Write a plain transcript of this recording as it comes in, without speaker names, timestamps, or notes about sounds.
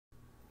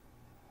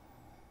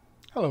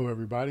Hello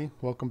everybody,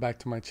 welcome back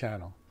to my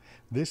channel.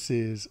 This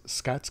is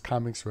Scott's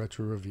Comics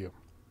Retro Review.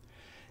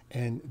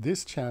 And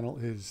this channel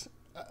is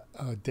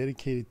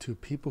dedicated to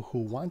people who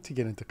want to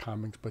get into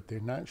comics but they're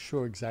not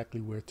sure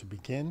exactly where to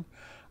begin.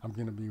 I'm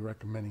going to be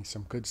recommending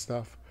some good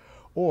stuff.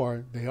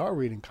 Or they are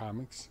reading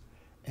comics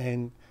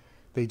and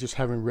they just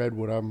haven't read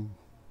what I'm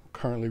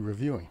currently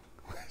reviewing.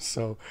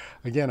 So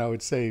again, I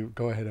would say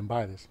go ahead and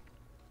buy this.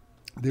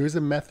 There is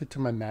a method to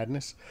my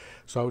madness,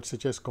 so I would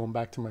suggest going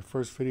back to my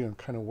first video and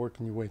kind of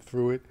working your way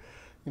through it.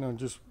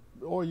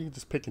 Or you can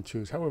just pick and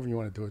choose. However you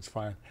want to do it's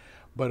fine.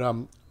 But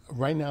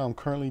right now I'm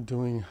currently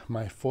doing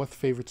my fourth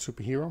favorite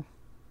superhero,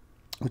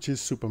 which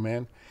is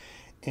Superman.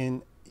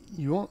 And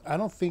I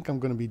don't think I'm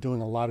going to be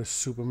doing a lot of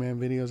Superman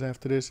videos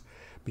after this,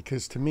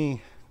 because to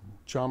me,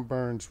 John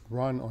Byrne's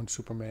run on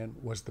Superman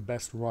was the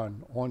best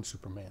run on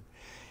Superman.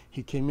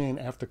 He came in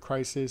after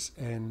Crisis,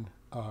 and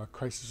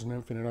Crisis on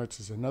Infinite Earths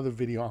is another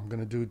video I'm going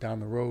to do down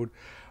the road,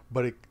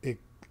 but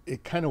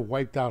it kind of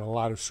wiped out a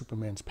lot of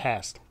Superman's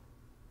past.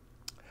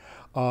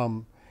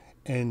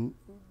 And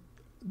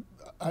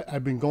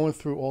I've been going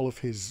through all of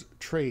his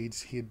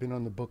trades. He had been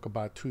on the book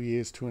about 2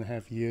 years,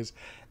 2.5 years,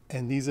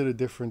 and these are the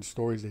different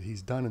stories that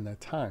he's done in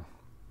that time.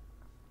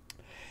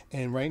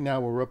 And right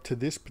now we're up to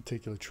this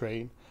particular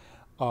trade.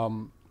 I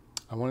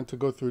wanted to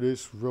go through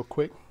this real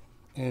quick,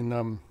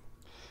 and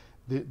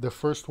the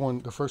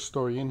first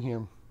story in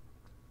here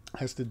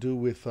has to do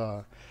with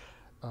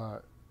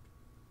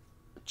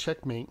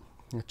Checkmate.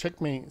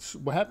 Checkmate.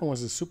 What happened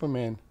was that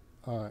Superman,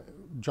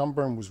 John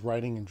Byrne was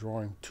writing and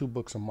drawing 2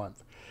 books a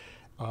month.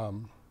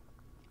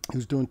 He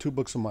was doing 2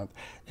 books a month,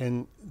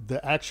 and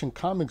the Action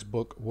Comics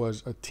book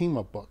was a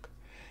team-up book.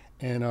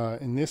 And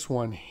in this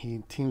one,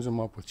 he teams him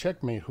up with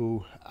Checkmate,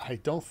 who I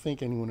don't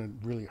think anyone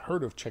had really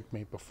heard of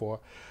Checkmate before,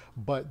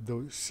 but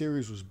the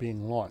series was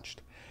being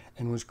launched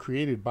and was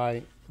created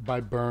by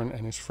Byrne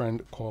and his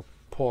friend called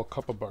Paul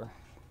Kupperberg.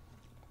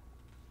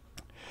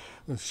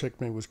 The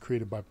Checkmate was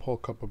created by Paul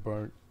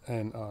Kupperberg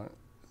and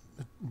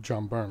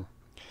John Byrne.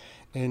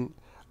 And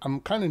I'm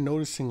kind of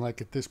noticing,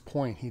 like, at this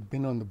point, he'd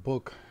been on the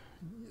book,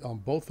 on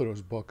both of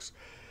those books,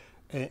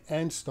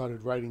 and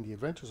started writing The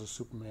Adventures of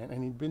Superman,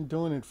 and he'd been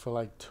doing it for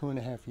like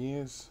 2.5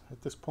 years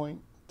at this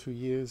point. 2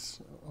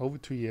 years, over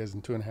 2 years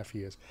and 2.5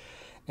 years.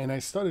 And I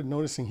started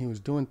noticing he was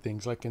doing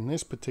things, like in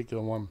this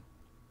particular one,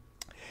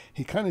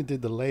 he kind of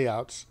did the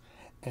layouts,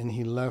 and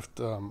he left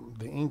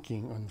the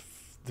inking and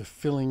the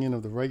filling in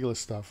of the regular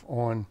stuff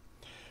on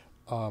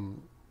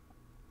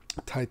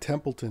Ty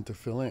Templeton to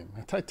fill in.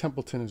 Now, Ty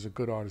Templeton is a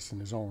good artist in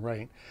his own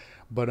right,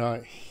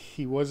 but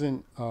he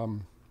wasn't...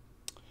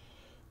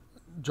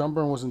 John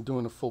Byrne wasn't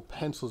doing the full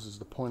pencils, is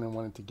the point I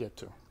wanted to get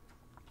to.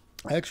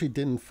 I actually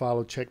didn't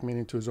follow Checkmate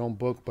into his own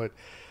book, but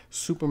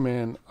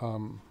Superman,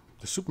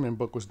 the Superman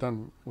book was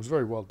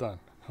very well done.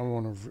 I don't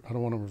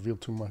want to reveal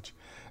too much,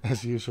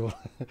 as usual,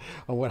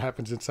 on what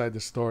happens inside the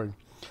story.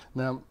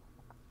 Now,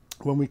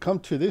 when we come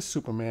to this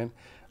Superman,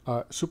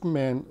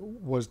 Superman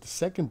was the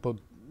second book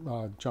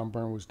John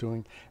Byrne was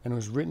doing, and it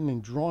was written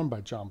and drawn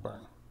by John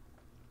Byrne.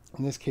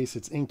 In this case,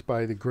 it's inked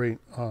by the great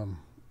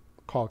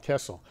Carl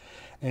Kessel,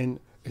 and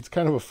it's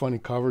kind of a funny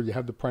cover. You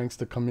have the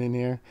prankster come in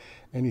here,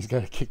 and he's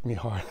got to kick me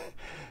hard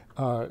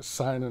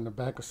sign on the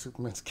back of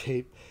Superman's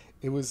cape.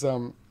 It was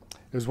one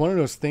of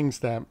those things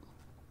that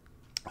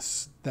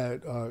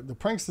the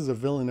prankster's a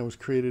villain that was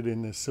created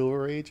in the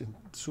Silver Age, and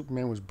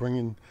Superman was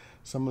bringing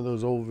some of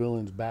those old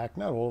villains back.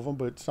 Not all of them,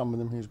 but some of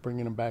them. He was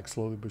bringing them back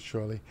slowly but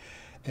surely,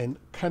 and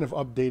kind of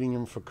updating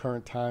him for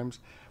current times.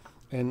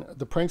 And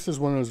the prankster's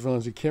one of those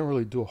villains you can't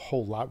really do a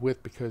whole lot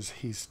with, because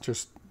he's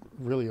just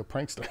really a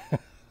prankster.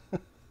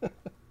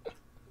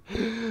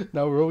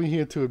 Now we're over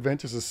here to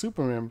Adventures of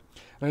Superman,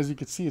 and as you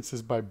can see, it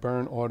says by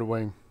Byrne,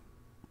 Ordway,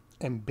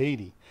 and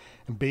Beatty.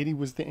 And Beatty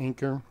was the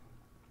inker,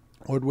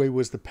 Ordway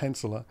was the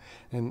penciler,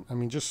 and I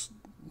mean, just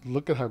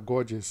look at how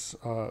gorgeous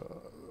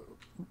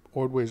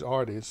Ordway's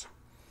art is,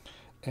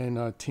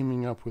 and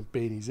teaming up with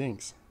Beatty's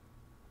inks.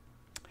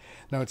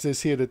 Now it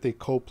says here that they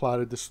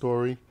co-plotted the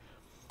story,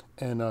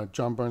 and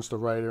John Byrne's the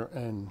writer,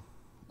 and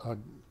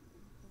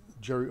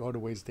Jerry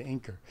Ordway's the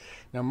inker.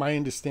 Now my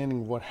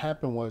understanding of what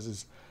happened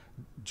is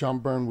John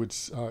Byrne would,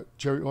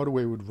 Jerry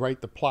Ordway would write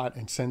the plot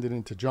and send it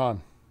into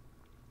John,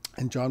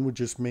 and John would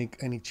just make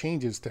any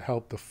changes to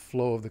help the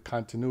flow of the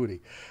continuity,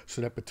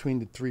 so that between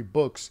the 3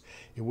 books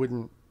it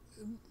wouldn't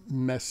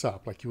mess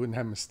up, like you wouldn't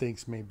have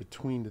mistakes made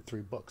between the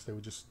 3 books. They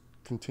would just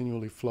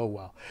continually flow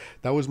well.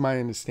 That was my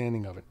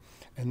understanding of it.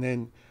 And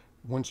then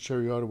once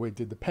Jerry Ordway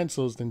did the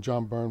pencils, then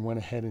John Byrne went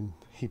ahead and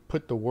he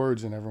put the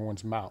words in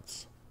everyone's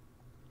mouths.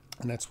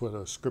 And that's what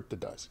a scripter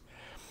does.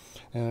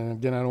 And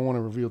again, I don't want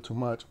to reveal too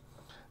much.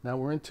 Now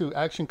we're into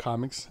Action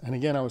Comics, and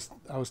again, I was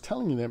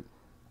telling you that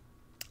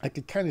I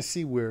could kind of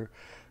see where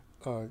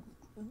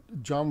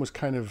John was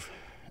kind of,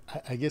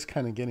 I guess,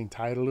 kind of getting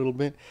tired a little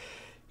bit.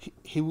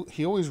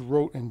 He always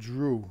wrote and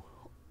drew,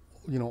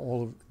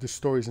 all of the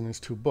stories in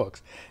his 2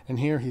 books, and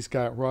here he's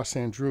got Ross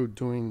Andrew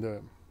doing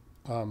the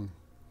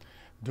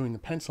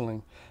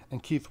penciling,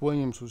 and Keith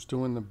Williams was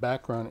doing the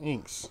background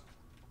inks.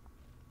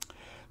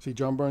 See,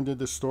 John Byrne did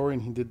the story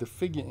and he did the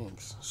figure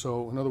inks.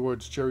 So, in other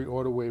words, Jerry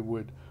Ordway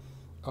would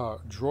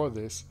draw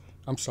this.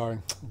 I'm sorry,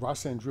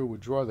 Ross Andru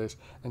would draw this,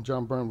 and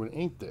John Byrne would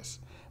ink this.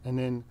 And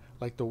then,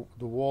 like the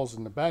walls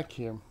in the back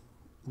here,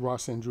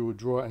 Ross Andru would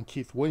draw, and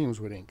Keith Williams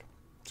would ink.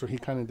 So he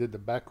kind of did the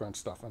background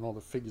stuff, and all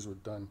the figures were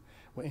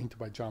inked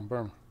by John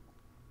Byrne.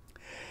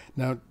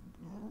 Now,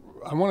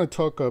 I want to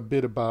talk a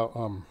bit about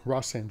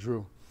Ross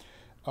Andru,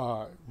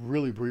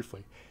 really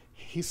briefly.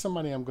 He's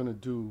somebody I'm going to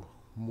do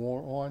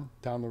more on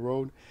down the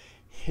road.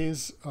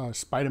 His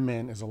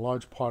Spider-Man is a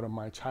large part of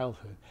my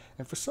childhood,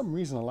 and for some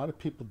reason a lot of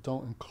people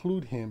don't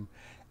include him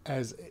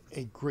as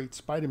a great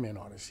Spider-Man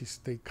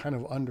artist. They kind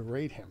of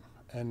underrate him,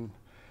 and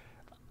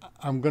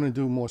I'm going to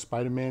do more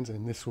Spider-Mans,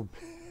 and this will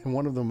and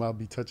one of them I'll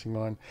be touching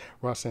on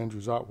Ross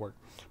Andru's artwork.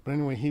 But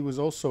anyway, he was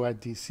also at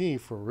DC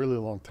for a really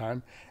long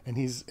time, and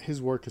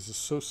his work is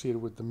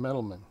associated with the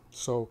Metal Men.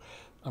 So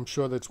I'm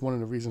sure that's one of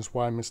the reasons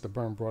why Mr.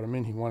 Byrne brought him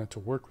in. He wanted to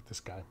work with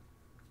this guy,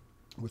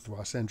 with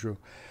Ross Andru.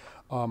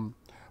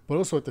 But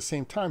also at the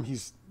same time,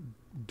 he's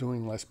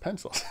doing less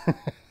pencils.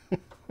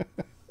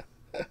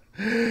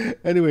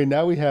 Anyway,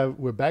 now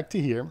we're back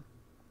to here,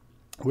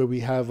 where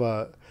we have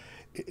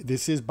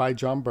this is by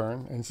John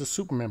Byrne, and it's a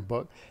Superman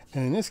book.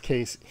 And in this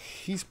case,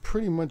 he's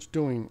pretty much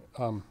doing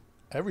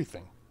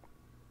everything,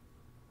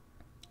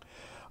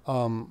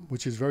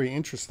 which is very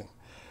interesting.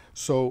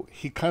 So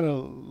he kind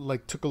of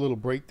like took a little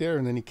break there,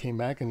 and then he came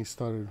back and he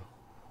started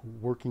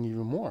working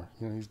even more.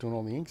 You know, he's doing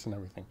all the inks and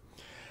everything.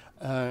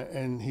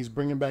 And he's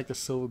bringing back the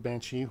Silver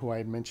Banshee, who I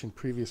had mentioned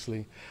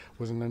previously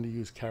was an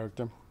underused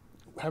character.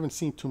 Haven't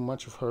seen too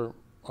much of her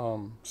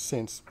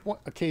since,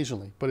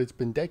 occasionally, but it's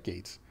been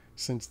decades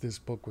since this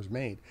book was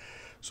made.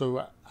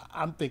 So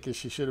I'm thinking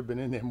she should have been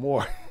in there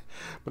more.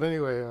 But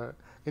anyway,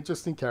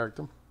 interesting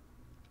character.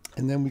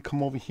 And then we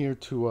come over here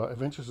to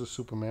Adventures of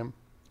Superman.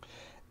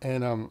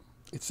 And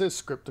it says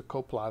scripter,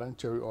 co-plotter.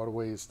 Jerry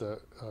Ordway is the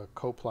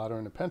co-plotter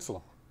and the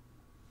penciler.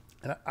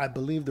 And I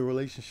believe the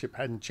relationship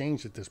hadn't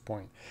changed at this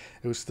point.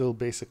 It was still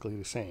basically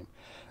the same.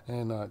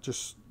 And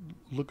just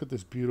look at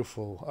this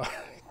beautiful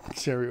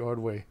Jerry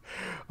Ordway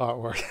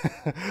artwork.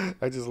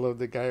 I just love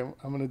the guy. I'm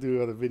going to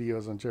do other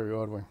videos on Jerry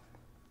Ordway.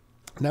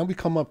 Now we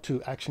come up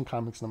to Action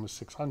Comics number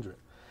 600.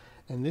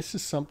 And this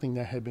is something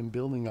that had been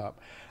building up.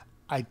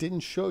 I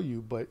didn't show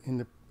you, but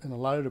in a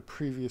lot of the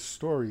previous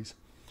stories,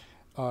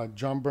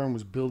 John Byrne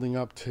was building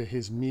up to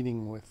his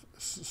meeting with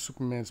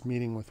Superman's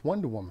meeting with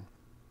Wonder Woman.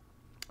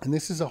 And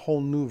this is a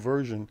whole new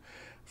version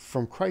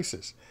from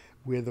Crisis,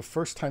 where the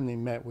first time they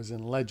met was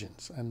in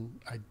Legends. And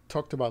I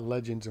talked about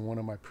Legends in one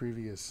of my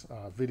previous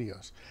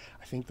videos.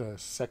 I think the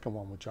second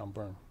one with John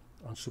Byrne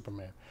on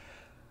Superman.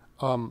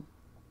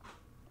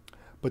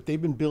 But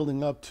they've been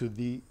building up to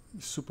the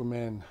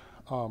Superman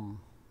and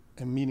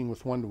meeting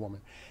with Wonder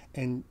Woman.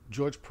 And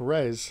George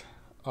Perez,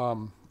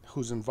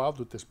 who's involved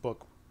with this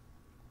book,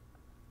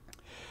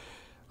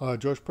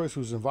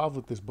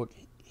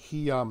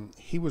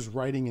 he was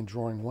writing and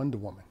drawing Wonder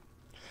Woman.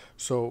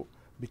 So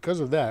because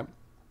of that,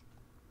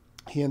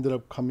 he ended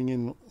up coming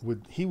in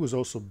with, he was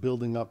also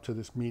building up to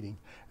this meeting.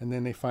 And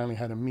then they finally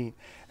had a meet.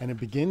 And it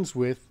begins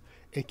with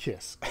a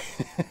kiss.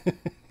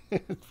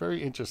 It's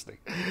very interesting.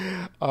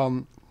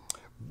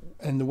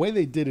 And the way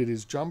they did it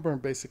is John Byrne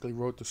basically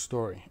wrote the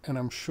story. And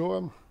I'm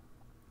sure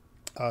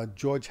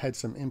George had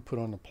some input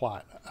on the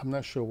plot. I'm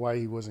not sure why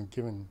he wasn't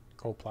given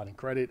co-plotting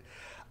credit.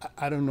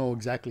 I don't know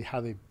exactly how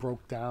they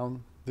broke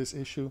down this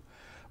issue,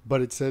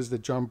 but it says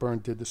that John Byrne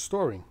did the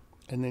story,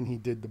 and then he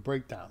did the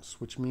breakdowns,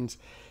 which means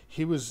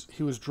he was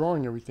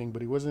drawing everything,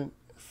 but he wasn't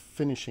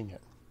finishing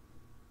it.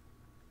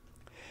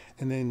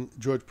 And then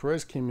George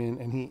Perez came in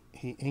and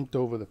he inked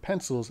over the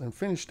pencils and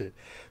finished it.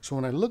 So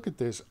when I look at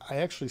this, I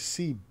actually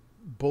see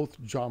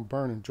both John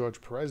Byrne and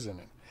George Perez in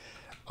it.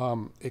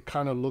 It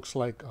kind of looks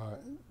like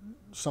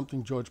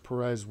something George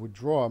Perez would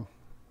draw,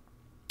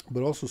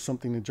 but also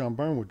something that John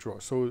Byrne would draw.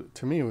 So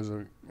to me, it was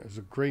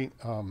a great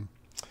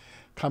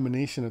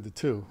combination of the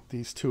two.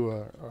 These two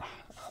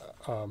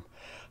are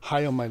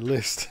high on my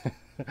list.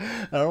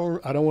 I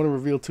don't want to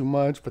reveal too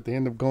much, but they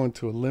end up going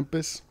to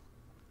Olympus,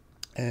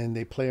 and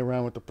they play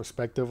around with the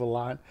perspective a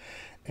lot.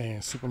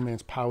 And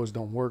Superman's powers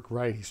don't work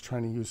right. He's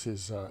trying to use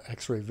his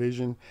X-ray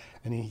vision,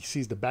 and he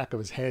sees the back of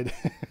his head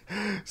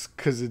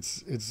because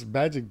it's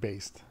magic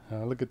based.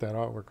 Look at that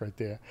artwork right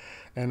there.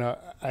 And I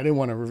didn't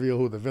want to reveal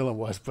who the villain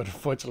was, but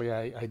unfortunately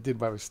I did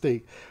by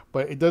mistake.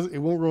 But it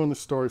won't ruin the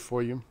story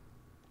for you.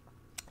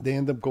 They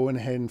end up going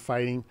ahead and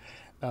fighting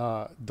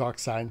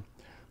Darkseid,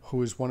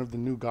 who is one of the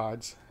new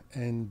gods,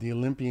 and the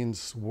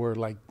Olympians were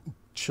like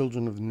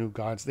children of the new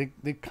gods.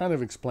 They kind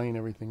of explain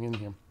everything in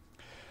here.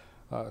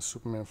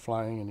 Superman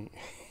flying, and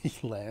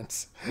he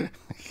lands.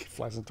 He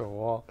flies into a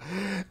wall.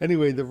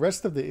 Anyway, the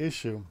rest of the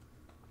issue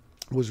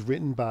was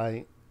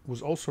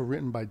also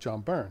written by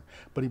John Byrne,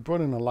 but he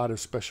brought in a lot of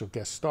special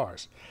guest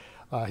stars.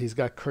 He's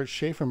got Kurt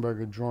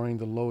Schaffenberger drawing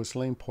the Lois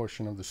Lane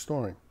portion of the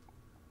story.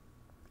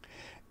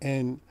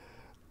 And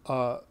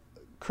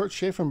Kurt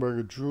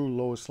Schaffenberger drew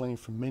Lois Lane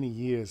for many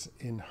years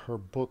in her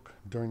book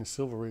during the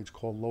Silver Age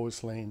called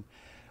Lois Lane,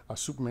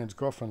 Superman's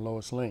girlfriend,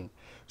 Lois Lane.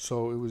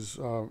 So it was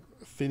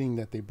fitting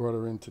that they brought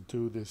her in to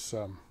do this,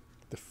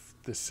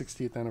 the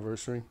 60th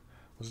anniversary.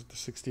 Was it the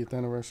 60th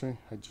anniversary?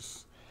 I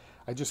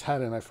just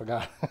had it and I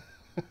forgot.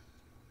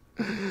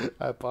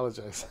 I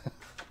apologize.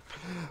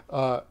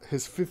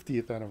 His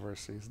 50th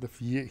anniversary.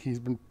 He's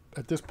been,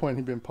 at this point,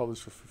 he's been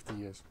published for 50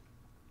 years.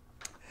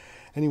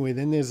 Anyway,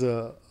 then there's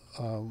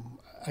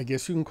I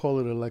guess you can call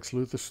it a Lex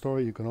Luthor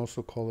story. You can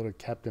also call it a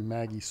Captain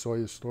Maggie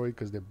Sawyer story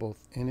because they're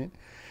both in it,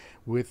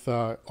 with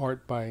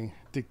art by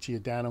Dick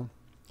Giordano.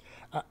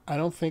 I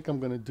don't think I'm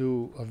going to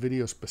do a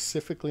video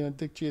specifically on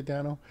Dick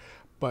Giordano,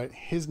 but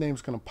his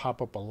name's going to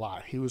pop up a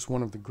lot. He was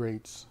one of the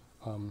greats,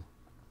 and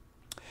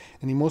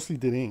he mostly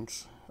did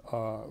inks,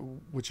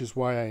 which is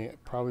why I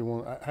probably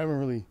won't. I haven't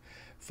really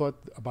thought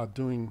about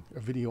doing a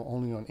video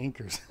only on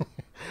inkers,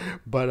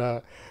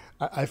 but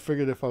I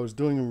figured if I was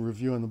doing a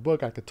review on the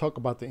book, I could talk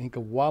about the inker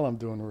while I'm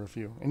doing a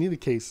review. In either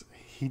case,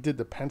 he did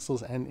the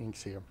pencils and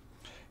inks here.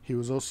 He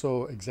was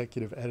also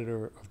executive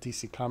editor of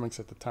DC Comics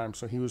at the time,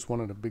 so he was one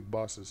of the big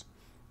bosses.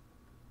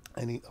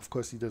 And of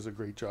course, he does a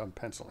great job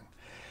penciling.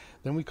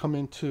 Then we come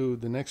into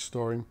the next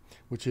story,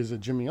 which is a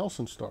Jimmy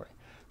Olsen story.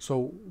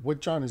 So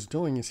what John is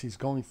doing is he's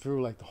going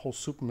through like the whole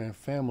Superman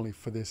family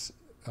for this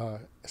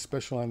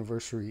special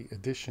anniversary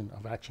edition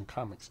of Action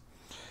Comics.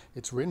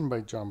 It's written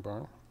by John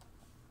Byrne,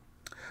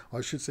 or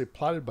I should say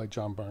plotted by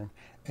John Byrne,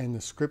 and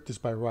the script is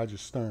by Roger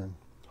Stern,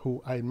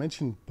 who I had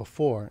mentioned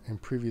before in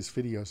previous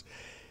videos.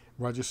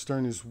 Roger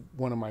Stern is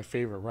one of my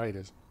favorite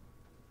writers.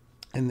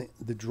 And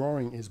the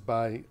drawing is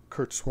by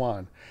Kurt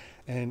Swan.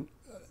 And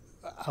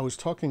I was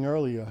talking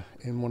earlier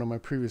in one of my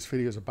previous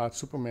videos about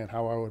Superman,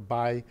 how I would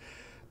buy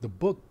the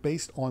book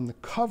based on the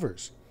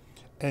covers.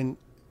 And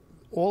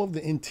all of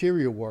the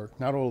interior work,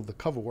 not all of the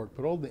cover work,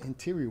 but all the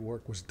interior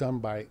work was done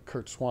by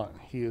Kurt Swan.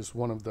 He is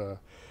one of the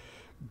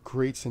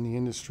greats in the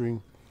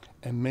industry,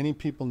 and many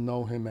people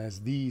know him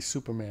as the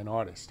Superman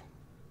artist.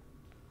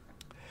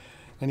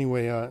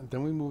 Anyway,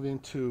 then we move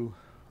into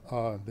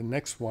the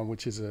next one,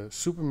 which is a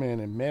Superman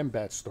and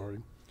Man-Bat story,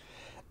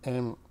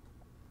 and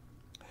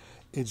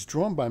it's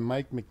drawn by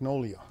Mike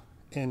Mignola.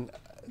 And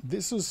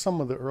this is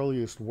some of the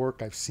earliest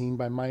work I've seen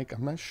by Mike.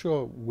 I'm not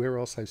sure where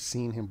else I've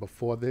seen him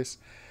before this.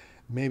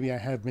 Maybe I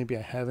have, maybe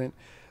I haven't.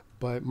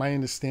 But my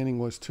understanding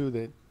was too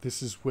that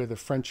this is where the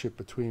friendship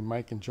between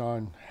Mike and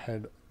John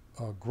had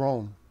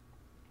grown.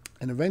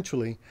 And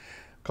eventually,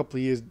 a couple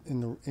of years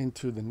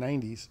into the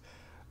 90s,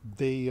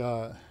 they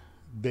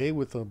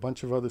with a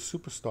bunch of other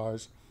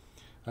superstars,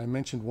 I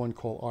mentioned one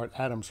called Art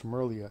Adams from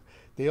earlier,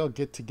 they all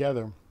get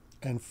together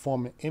and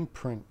form an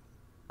imprint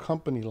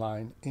company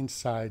line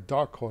inside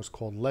Dark Horse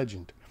called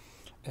Legend.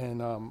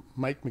 And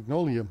Mike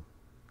Mignola,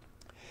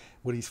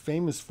 what he's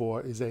famous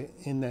for is that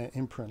in that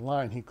imprint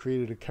line, he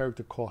created a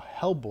character called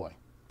Hellboy.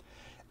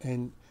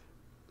 And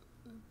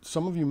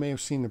some of you may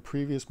have seen the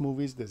previous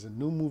movies. There's a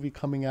new movie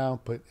coming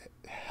out, but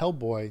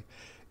Hellboy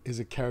is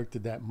a character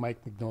that Mike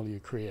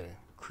Mignola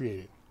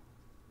created.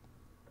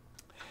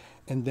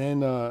 And then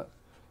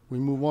we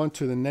move on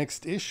to the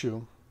next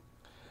issue.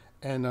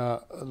 And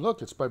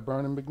look, it's by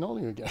Byrne and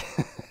Mignola again.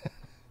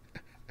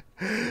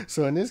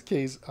 So in this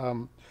case,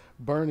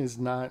 Byrne is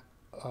not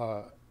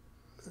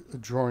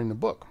drawing the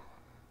book.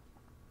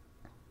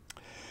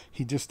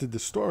 He just did the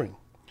story.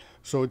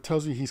 So it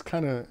tells you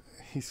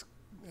he's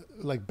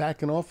like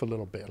backing off a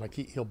little bit. Like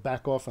he'll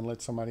back off and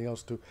let somebody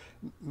else do.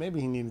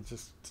 Maybe he needed to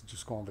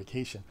just go on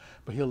vacation,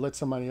 but he'll let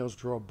somebody else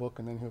draw a book,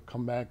 and then he'll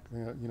come back.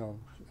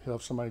 He'll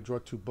have somebody draw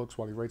 2 books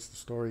while he writes the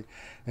story,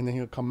 and then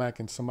he'll come back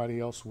and somebody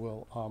else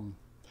will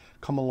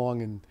come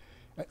along, and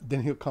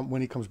then he'll come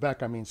when he comes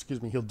back.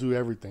 He'll do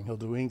everything. He'll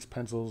do inks,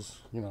 pencils,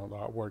 the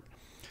artwork.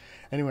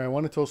 Anyway, I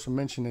wanted to also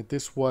mention that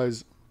this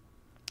was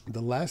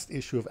the last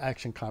issue of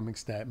Action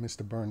Comics that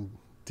Mr. Byrne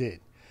did.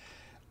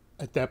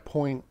 At that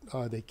point,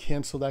 they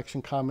canceled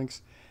Action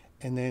Comics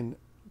and then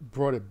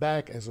brought it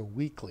back as a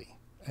weekly.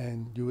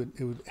 And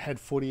it had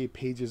 48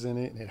 pages in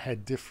it, and it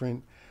had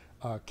different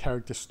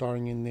characters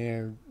starring in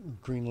there,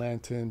 Green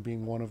Lantern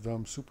being one of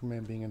them,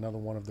 Superman being another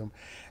one of them.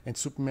 And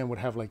Superman would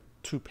have like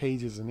 2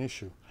 pages an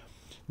issue.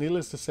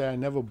 Needless to say, I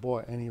never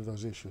bought any of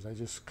those issues. I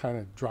just kind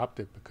of dropped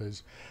it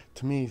because,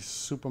 to me,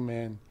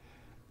 Superman,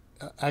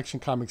 Action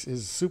Comics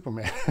is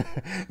Superman.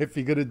 If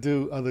you're going to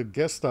do other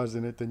guest stars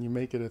in it, then you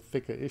make it a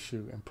thicker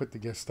issue and put the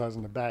guest stars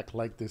in the back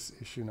like this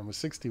issue number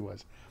 60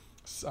 was.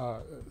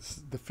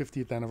 The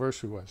 50th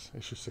anniversary was,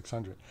 issue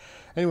 600.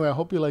 Anyway, I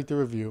hope you liked the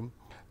review.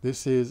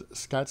 This is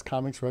Scott's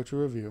Comics Retro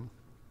Review,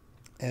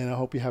 and I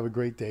hope you have a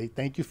great day.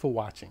 Thank you for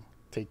watching.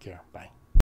 Take care. Bye.